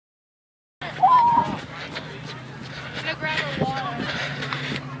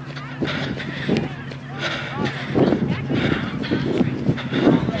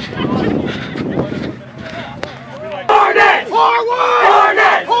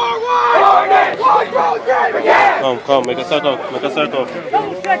Come, make a circle. Make a circle.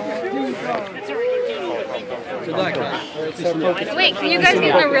 Wait, can you guys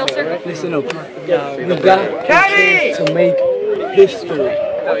get in a real circle? Listen up. We got a chance to make history.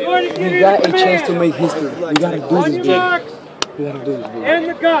 We got a chance to make history. We gotta do this, baby. We gotta do this, baby. We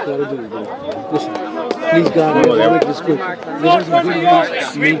gotta do this, baby. Listen, please, God, make this quick. This is a good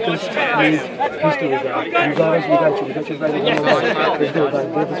news. Make us make history, God. You got us, we got you. We got you right now. Let's do it, God.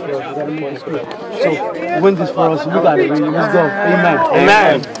 Get this for us. We gotta make this quick. So, win this for us. We got it, baby. Let's go. Amen.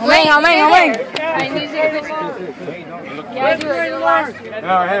 Amen. Yeah, do it.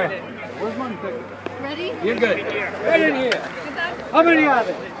 All right. Where's money? Ready? You're good. Right in here. How many are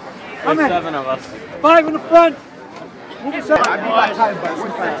there? How many? 7 of us. 5 in the front. Move it up.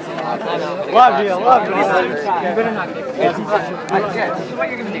 Love you. You better not get it. What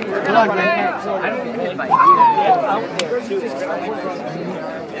you're going to do. I don't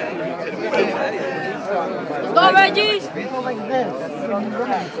Go, Reggie!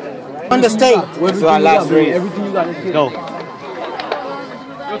 Understand. This is our last race. Everything you gotta do. Go.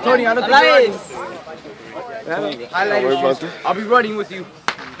 Yo, Tony, I don't think highlight. I'll be running with you.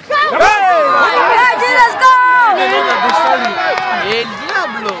 Reggie, let's go! El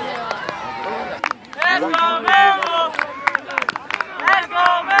diablo. Let's go, Memo! Let's go,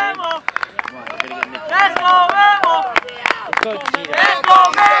 Memo! Let's go, Memo! Let's go,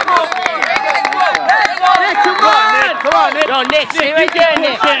 Memo! Come on, Nick. Yo, Nick, stay right there,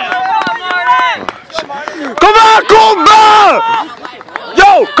 Nick. Come on, Kumba!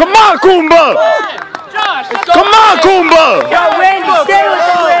 Yo, come on, Kumba! Come on, Kumba! Yo, Randy, stay with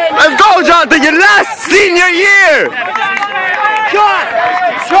the Randy. Let's go, Jonathan. Your last senior year. Sean,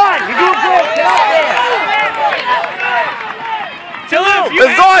 you do good. Get out there.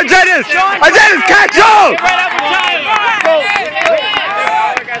 Let's go, Argenis. Argenis, catch up.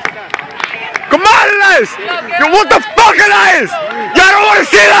 Come on, Elias. Yo, what the fuck, Elias? Yo, I don't want to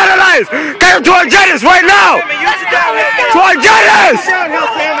see that, Elias. Get him to Argenis right now. To Argenis.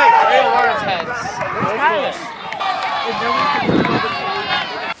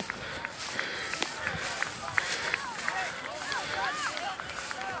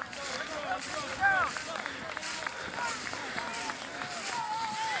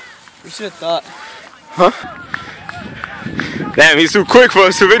 We should have thought. Huh? Damn, he's too quick for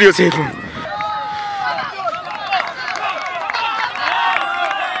us to videotape him.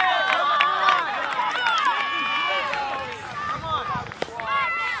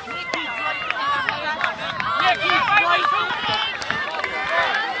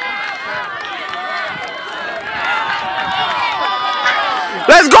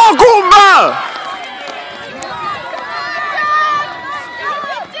 Let's go, Kumba!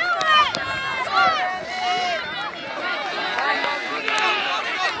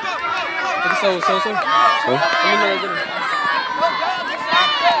 So.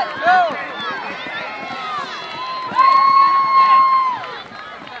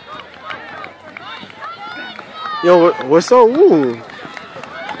 Yo, what's up? Woo?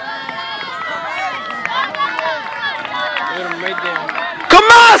 Come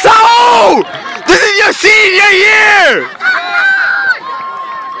on, Saul! This is your senior year!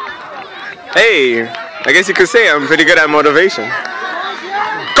 Hey, I guess you could say I'm pretty good at motivation.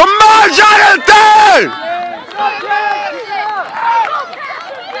 Come on, Jonathan!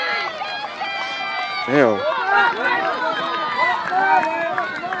 Damn.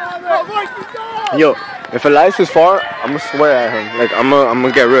 Yo, if Elias is far, I'm gonna swear at him. Like, I'm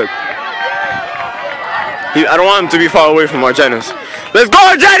gonna get ripped. I don't want him to be far away from Argenis. Let's go,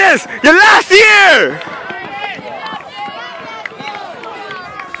 Argenis! Your last year!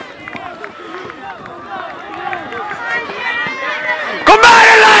 Come on,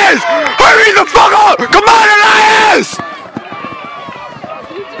 Elias! Hurry the fuck up! Come on, Elias!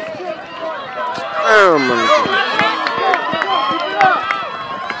 Oh my God.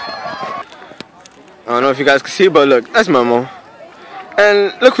 I don't know if you guys can see, but look, that's Memo.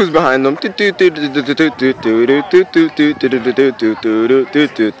 And look who's behind them.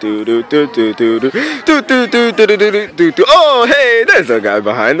 Oh, hey, there's a guy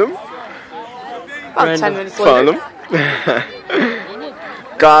behind them. About 10 minutes Found later. him.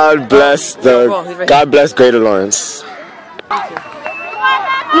 God bless Greater Lawrence. Here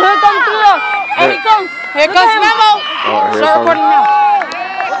comes Theo. Here he comes. Here comes Memo. Start recording now.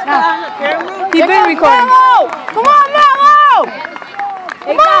 Keep it recording. Come on, Memo.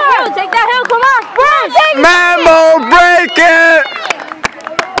 Come on. Take that hill. Come on. Memo, break it.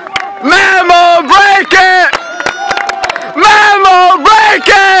 Memo, break it. Memo, break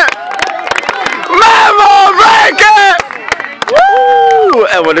it. Memo, break it. Woo!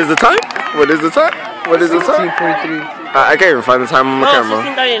 And what is the time? What is the time? What is the time? 16:43. I can't even find the time on my camera.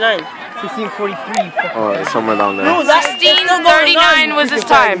 16:39. 16:43. Oh, it's somewhere down there. 16:39 was his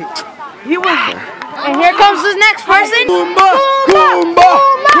time. He was. And here comes the next person. Kumba!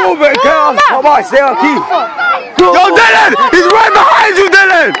 Chaos! Come on, stay on key. Yo, Dylan! He's right behind you,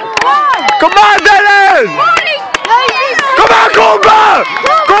 Dylan! Come on, Dylan! Come on, Kumba!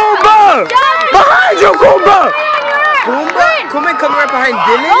 Kumba! Behind you, Kumba! Kumba come right behind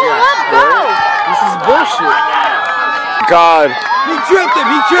Dylan? This is bullshit. God. He tripped him.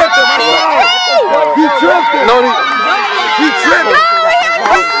 He tripped him. He tripped him. No, He tripped him.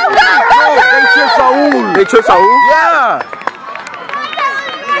 They tripped Saul. They tripped Saul? Yeah.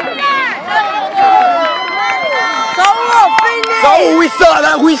 Saul, we saw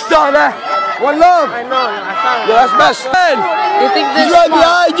that. We saw that. One love. I know. I saw it. Yo, that's my friend. You think this He's right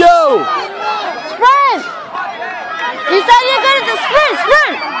behind you. sprint? He said you're good at the sprint.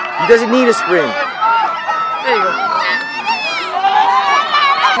 Sprint. He doesn't need a sprint. There you go.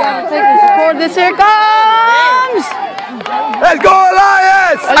 Take this record. This here comes. Let's go,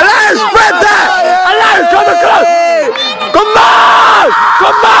 Alliance. Alliance, sprint that! Alliance, come on! Come on!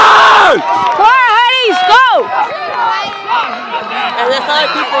 Come on! Come on, Hades, go! And that's all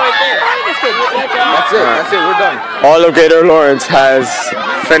the people right there. That's it. That's it. We're done. All of Gator Lawrence has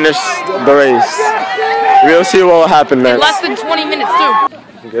finished the race. We'll see what will happen next. Less than 20 minutes, too.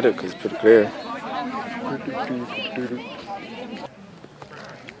 You get it, because it's pretty clear.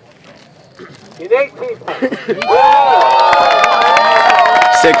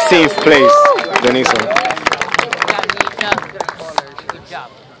 16th place, Denisa.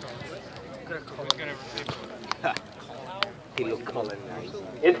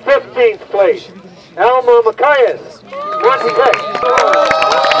 In 15th place, Alma Macias, 26.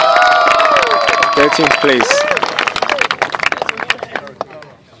 13th place.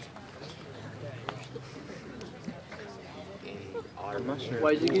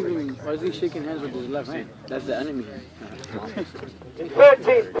 Why is he shaking hands with his left hand? That's the enemy. In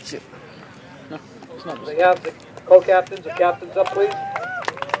 13th, they have the co-captains or captains up, please.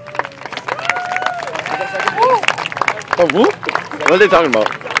 Oh, who? What are they talking about?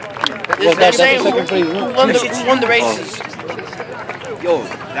 That's second place. Who won the races? Yo,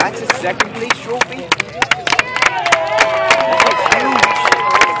 that's a second place trophy?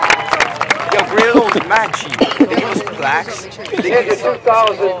 Yo, Grillo's mad cheap. They give us plaques. In the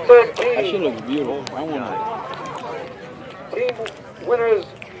 2013 That shit looks beautiful. I want team winners,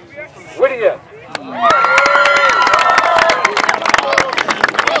 Whittier.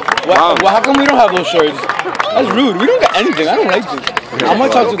 Well, how come we don't have those shirts? That's rude. We don't get anything. I don't like this. I'm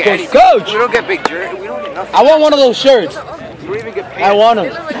gonna talk to Coach. Coach! We don't get big jerk. We don't get nothing. I want one of those shirts. We don't even get paid. I want them.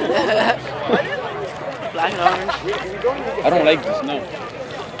 Black and orange. I don't like this. No.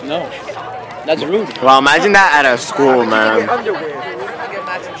 No. That's rude. Well, imagine that at a school, man.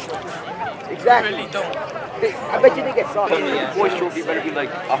 Exactly. I bet you they get soft. Boys trophy better be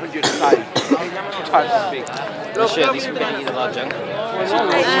like 100 size. 2 times as big. This shit, at least we're gonna eat a lot of junk.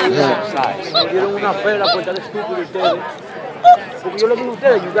 Size. Dieron una pela por tal estúpido ustedes. Porque yo le digo a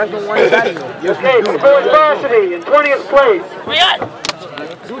ustedes, you guys don't want it anymore. Yes, Okay, for boys varsity in 20th place,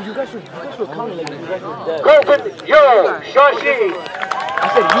 Dude, you guys were coming like you guys were dead. Colton Euro, Shashi. I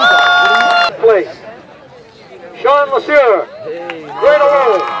said you guys. Place, Sean Lassure, Great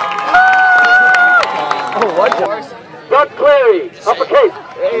Award. Oh, what the? Doug Clary, Upper Cape.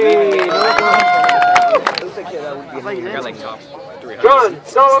 Hey, John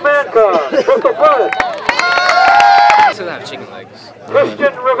Salamanca, Crystal Front. I still have chicken legs.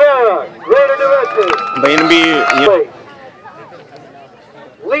 Christian Rivera, Greater New Bedford. But you be.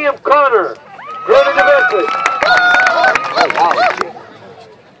 Liam Connor, Greater New Bedford.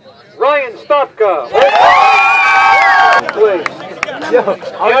 Ryan Stopka, place.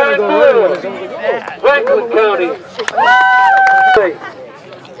 Aaron Blue, Franklin County.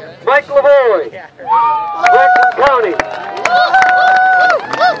 Mike Lavoy, Franklin County.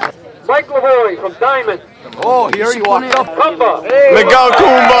 Mike Lavoy from Diamond. Oh, he already walked up. Kumba. Miguel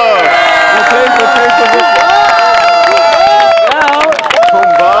Kumba!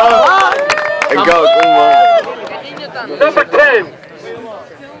 Miguel Kumba. Number 10,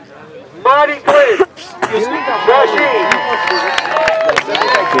 Marty Clint, Rashid.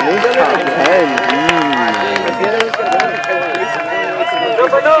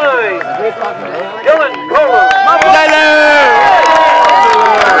 Number 9, Dylan Cola.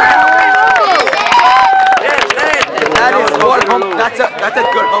 That's a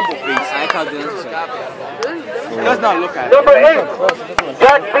good humble face. I can't do this. He does not look at it. Number 8,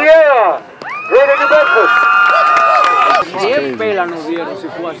 Jack Vieira, Greater New Bedford. Qué pela nos dieron si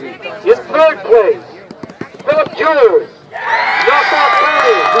fue así. In 3rd place, Philip Jewell. Knockout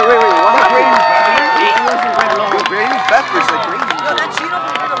County. Wait, what? Brady's Bedford's like Brady.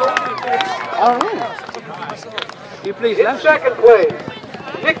 He plays In left. second place,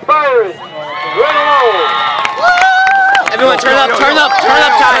 Nick Byron. Right alone. Everyone turn up time.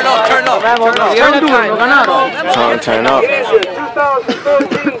 Turn up. Turn up. The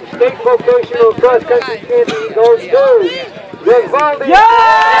 2013 State Vocational Cross Country Champion goes to Vivaldi.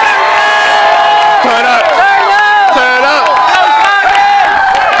 Turn up. Turn up.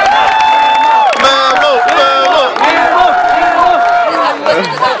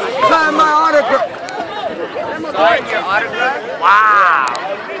 Sign my autograph. Sign your autograph? Wow.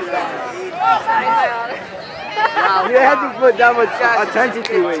 You had to put that much attention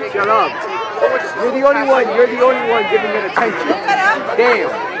to it. Shut up. You're the only one giving it attention. Damn.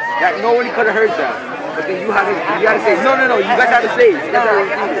 That nobody could have heard that. But then you had to say no. You guys had to say it. You guys had to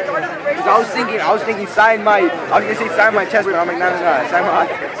repeat it. Because I was thinking sign my chest, but I'm like no. Sign my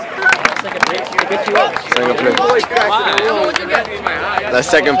autograph. Second place. That's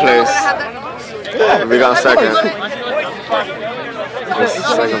second place. We got second.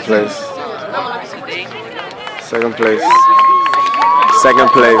 Second place. Second place. Second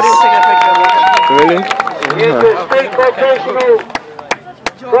place. Really? He is the State Vocational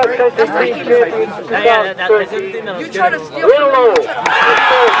Cross Country Team Champion 2013. Right alone.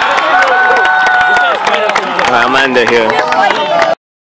 I'm ending here.